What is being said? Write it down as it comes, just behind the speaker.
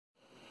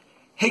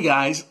Hey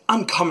guys,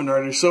 I'm Kamen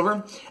Rider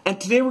Silver, and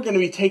today we're going to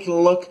be taking a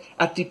look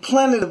at the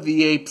Planet of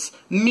the Apes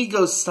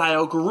Mego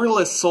style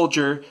Gorilla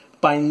Soldier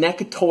by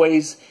NECA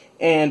Toys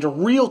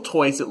and Real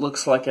Toys, it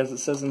looks like, as it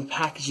says in the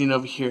packaging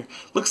over here.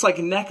 Looks like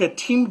NECA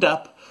teamed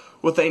up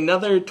with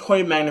another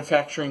toy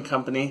manufacturing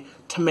company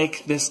to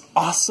make this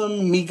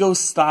awesome Mego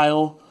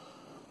style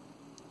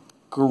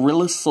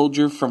Gorilla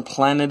Soldier from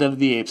Planet of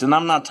the Apes. And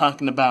I'm not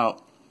talking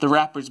about the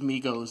rappers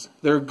Migos.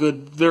 They're a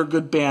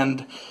good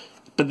band.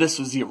 But this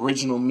was the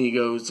original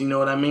Migos, you know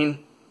what I mean?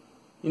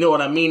 You know what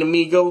I mean,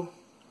 amigo?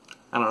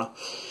 I don't know.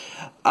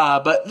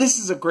 But this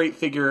is a great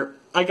figure.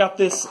 I got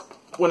this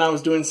when I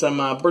was doing some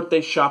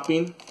birthday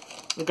shopping.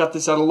 I got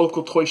this at a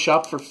local toy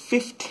shop for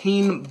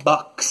 15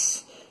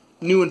 bucks.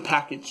 New in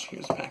package.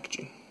 Here's the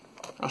packaging.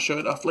 I'll show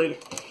it off later.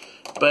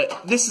 But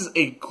this is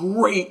a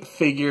great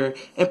figure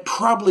and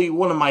probably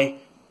one of my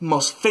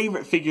most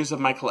favorite figures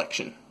of my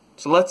collection.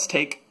 So let's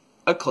take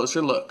a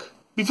closer look.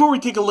 Before we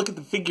take a look at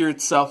the figure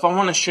itself, I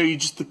want to show you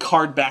just the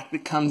card back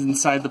that comes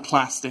inside the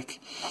plastic.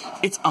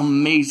 It's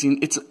amazing.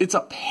 It's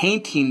a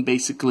painting,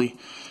 basically,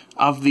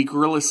 of the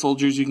Gorilla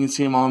Soldiers. You can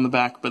see them all in the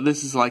back, but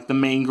this is like the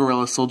main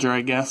Gorilla Soldier,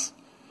 I guess,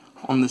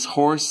 on this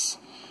horse.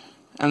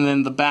 And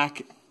then the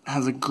back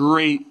has a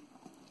great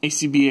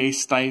ACBA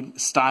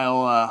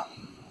style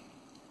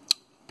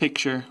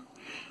picture,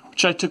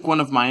 which I took one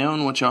of my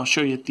own, which I'll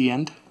show you at the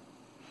end.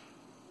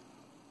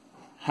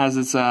 Has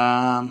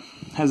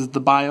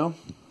the bio.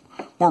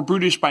 More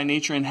brutish by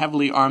nature and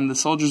heavily armed, the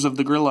soldiers of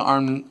the Gorilla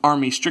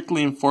Army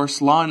strictly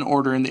enforce law and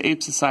order in the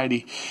ape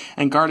society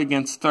and guard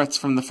against threats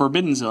from the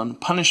Forbidden Zone.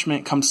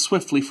 Punishment comes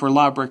swiftly for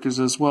lawbreakers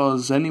as well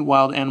as any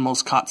wild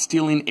animals caught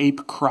stealing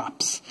ape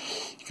crops.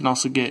 You can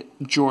also get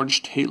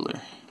George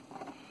Taylor.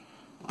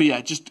 But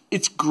yeah,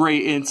 it's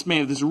great, and it's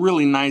made of this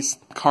really nice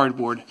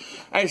cardboard.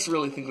 I just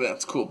really think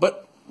that's cool.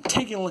 But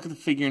taking a look at the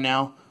figure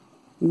now,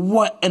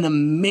 what an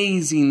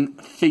amazing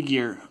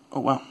figure. Oh,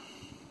 wow.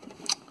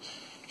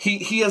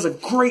 He has a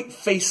great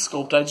face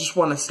sculpt. I just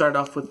want to start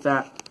off with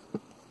that.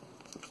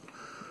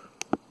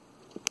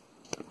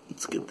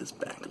 Let's get this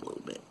back a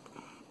little bit.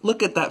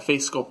 Look at that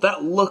face sculpt.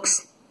 That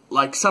looks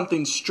like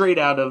something straight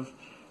out of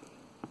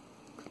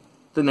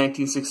the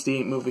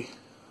 1968 movie.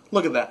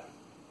 Look at that.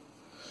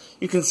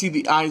 You can see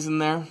the eyes in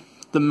there,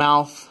 the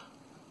mouth.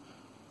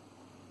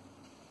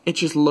 It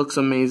just looks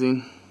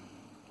amazing.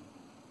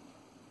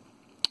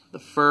 The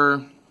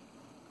fur.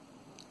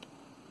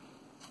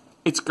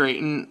 It's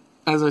great, and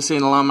as I say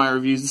in a lot of my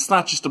reviews, it's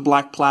not just a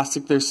black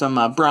plastic, there's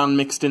some brown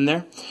mixed in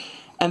there.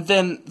 And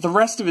then the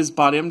rest of his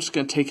body, I'm just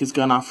going to take his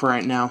gun off for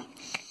right now,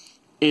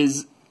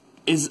 it's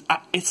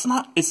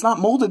not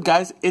molded,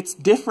 guys. It's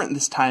different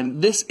this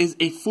time. This is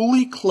a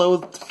fully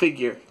clothed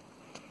figure.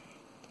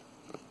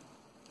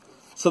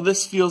 So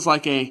this feels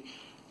like a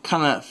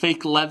kind of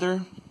fake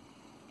leather.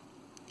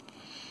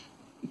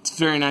 It's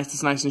very nice.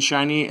 It's nice and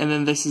shiny. And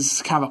then this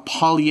is kind of a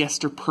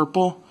polyester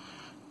purple.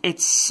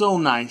 It's so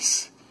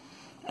nice.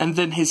 And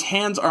then his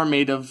hands are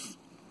made of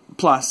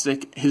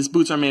plastic, his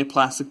boots are made of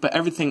plastic, but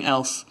everything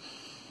else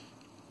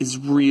is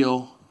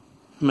real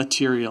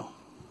material.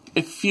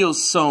 It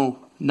feels so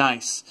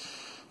nice.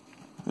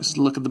 Let's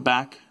look at the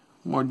back,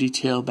 more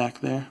detail back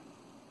there.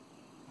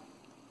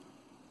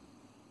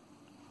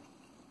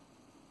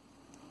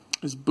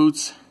 His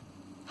boots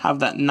have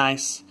that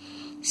nice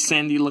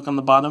sandy look on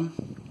the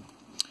bottom.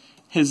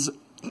 His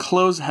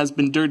clothes has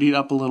been dirtied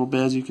up a little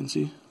bit, as you can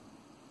see.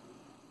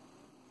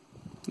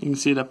 You can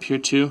see it up here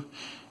too.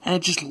 And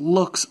it just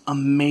looks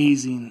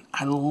amazing.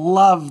 I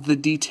love the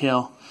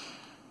detail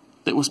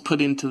that was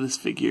put into this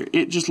figure.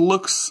 It just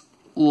looks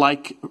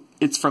like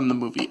it's from the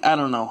movie. I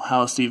don't know how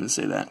else to even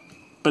say that.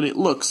 But it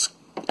looks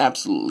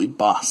absolutely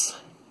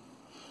boss.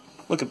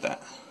 Look at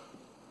that.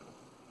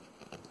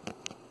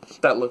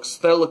 That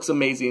looks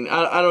amazing.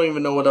 I don't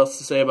even know what else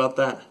to say about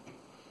that.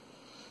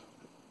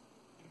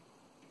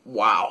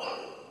 Wow.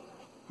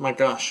 My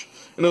gosh.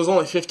 And it was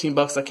only 15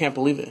 bucks. I can't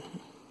believe it.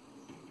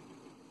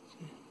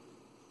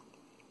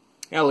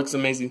 Yeah, it looks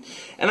amazing.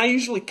 And I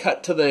usually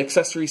cut to the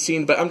accessory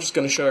scene, but I'm just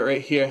going to show it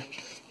right here.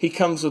 He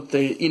comes with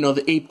the,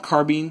 the ape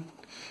carbine.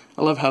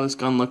 I love how this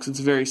gun looks. It's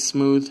very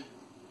smooth.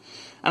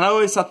 And I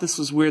always thought this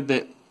was weird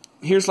that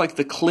here's like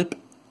the clip.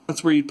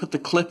 That's where you put the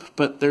clip,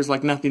 but there's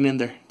like nothing in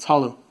there. It's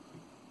hollow.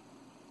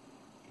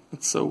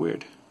 It's so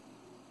weird.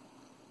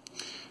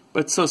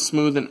 But it's so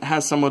smooth and it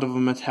has somewhat of a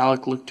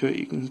metallic look to it.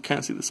 You can kind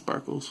of see the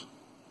sparkles.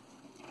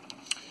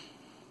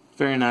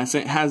 Very nice.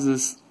 It has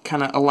this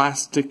kind of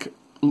elastic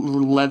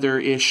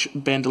leather-ish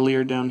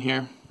bandolier down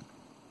here.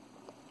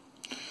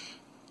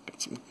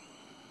 Got some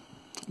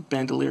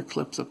bandolier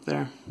clips up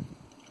there.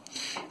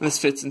 And this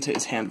fits into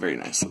his hand very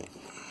nicely.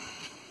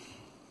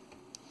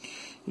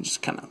 You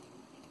just kind of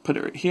put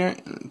it right here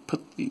and then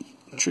put the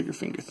trigger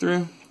finger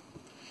through.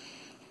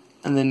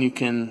 And then you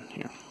can,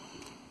 here.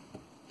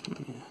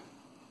 There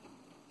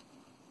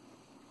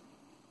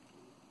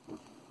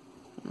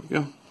we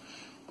go.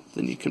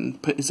 Then you can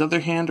put his other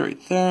hand right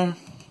there.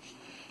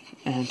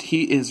 And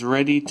he is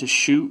ready to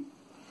shoot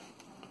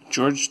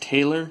George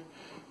Taylor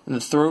in the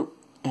throat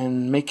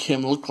and make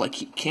him look like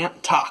he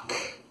can't talk.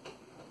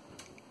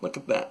 Look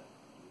at that.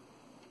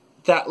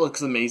 That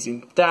looks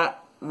amazing.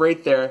 That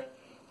right there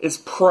is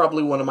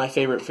probably one of my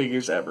favorite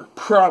figures ever.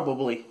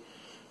 Probably.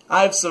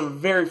 I have some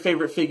very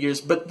favorite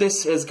figures, but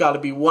this has got to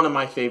be one of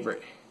my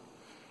favorite.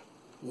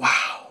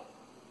 Wow.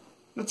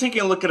 Now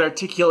taking a look at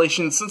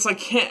articulation, since I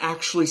can't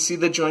actually see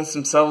the joints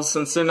themselves,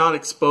 since they're not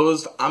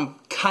exposed, I'm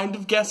kind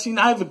of guessing.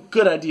 I have a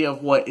good idea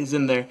of what is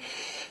in there.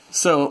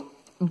 So,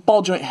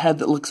 ball joint head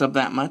that looks up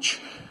that much,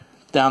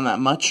 down that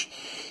much.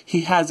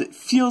 He has, it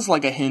feels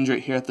like a hinge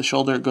right here at the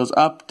shoulder. It goes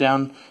up,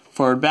 down,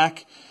 forward,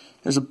 back.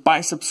 There's a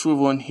bicep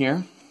swivel in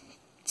here.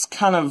 It's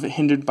kind of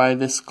hindered by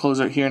this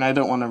closer here, and I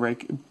don't want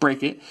to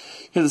break it.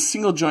 He has a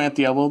single joint at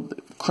the elbow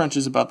that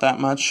crunches about that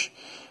much,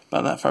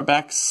 about that far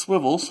back,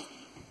 swivels.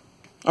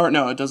 Or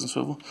no, it doesn't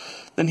swivel.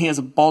 Then he has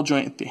a ball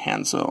joint at the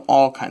hand, so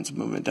all kinds of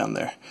movement down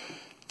there.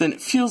 Then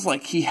it feels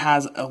like he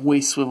has a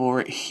waist swivel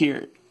right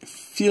here. It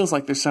feels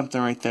like there's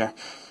something right there.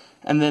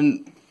 And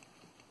then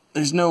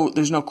there's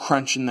no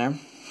crunch in there,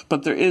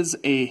 but there is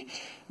a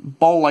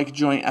ball-like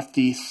joint at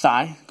the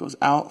thigh. It goes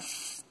out,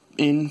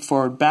 in,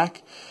 forward,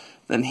 back.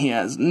 Then he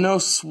has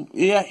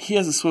he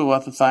has a swivel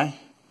at the thigh.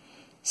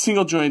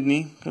 Single jointed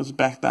knee, goes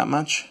back that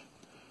much.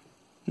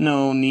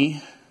 No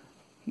knee.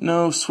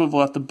 No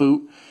swivel at the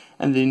boot.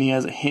 And then he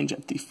has a hinge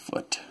at the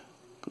foot.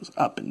 Goes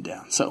up and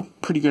down. So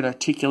pretty good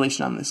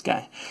articulation on this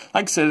guy.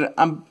 Like I said,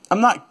 I'm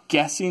not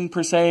guessing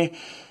per se,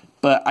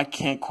 but I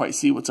can't quite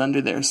see what's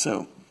under there,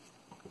 so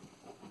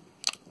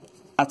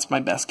that's my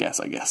best guess,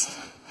 I guess.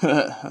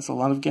 That's a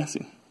lot of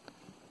guessing.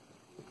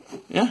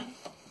 Yeah.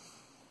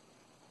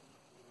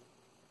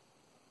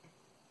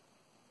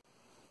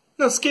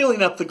 Now,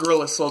 scaling up the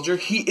Gorilla Soldier,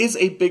 he is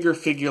a bigger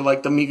figure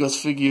like the Migos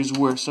figures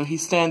were, so he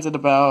stands at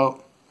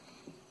about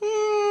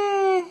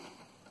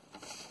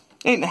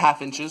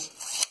 8.5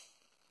 inches.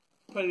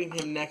 Putting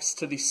him next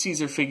to the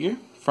Caesar figure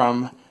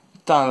from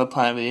Dawn of the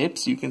Planet of the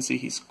Apes, you can see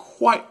he's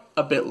quite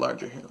a bit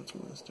larger here. Let's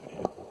move this down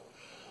here.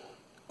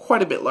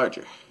 Quite a bit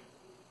larger.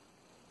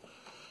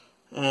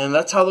 And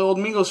that's how the old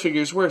Migos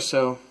figures were,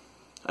 so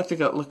I think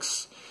that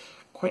looks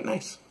quite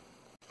nice.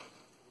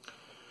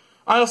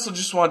 I also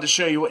just wanted to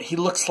show you what he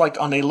looks like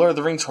on a Lord of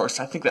the Rings horse.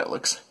 I think that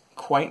looks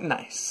quite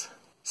nice.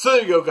 So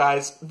there you go,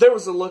 guys. There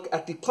was a look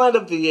at the Planet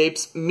of the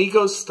Apes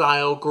Migos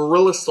style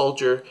Gorilla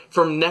Soldier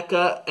from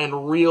NECA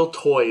and Real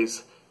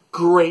Toys.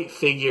 Great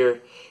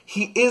figure.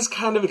 He is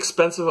kind of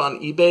expensive on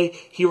eBay.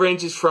 He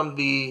ranges from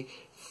the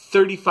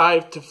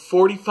 $35 to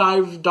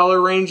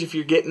 $45 range if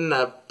you're getting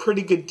a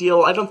pretty good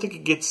deal. I don't think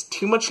it gets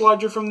too much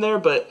larger from there,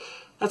 but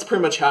that's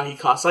pretty much how he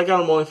costs. I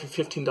got him only for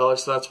 $15,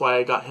 so that's why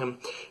I got him.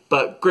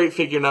 But great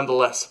figure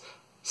nonetheless.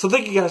 So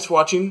thank you guys for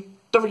watching.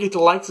 Don't forget to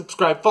like,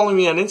 subscribe, follow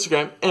me on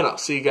Instagram, and I'll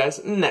see you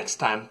guys next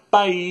time.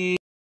 Bye!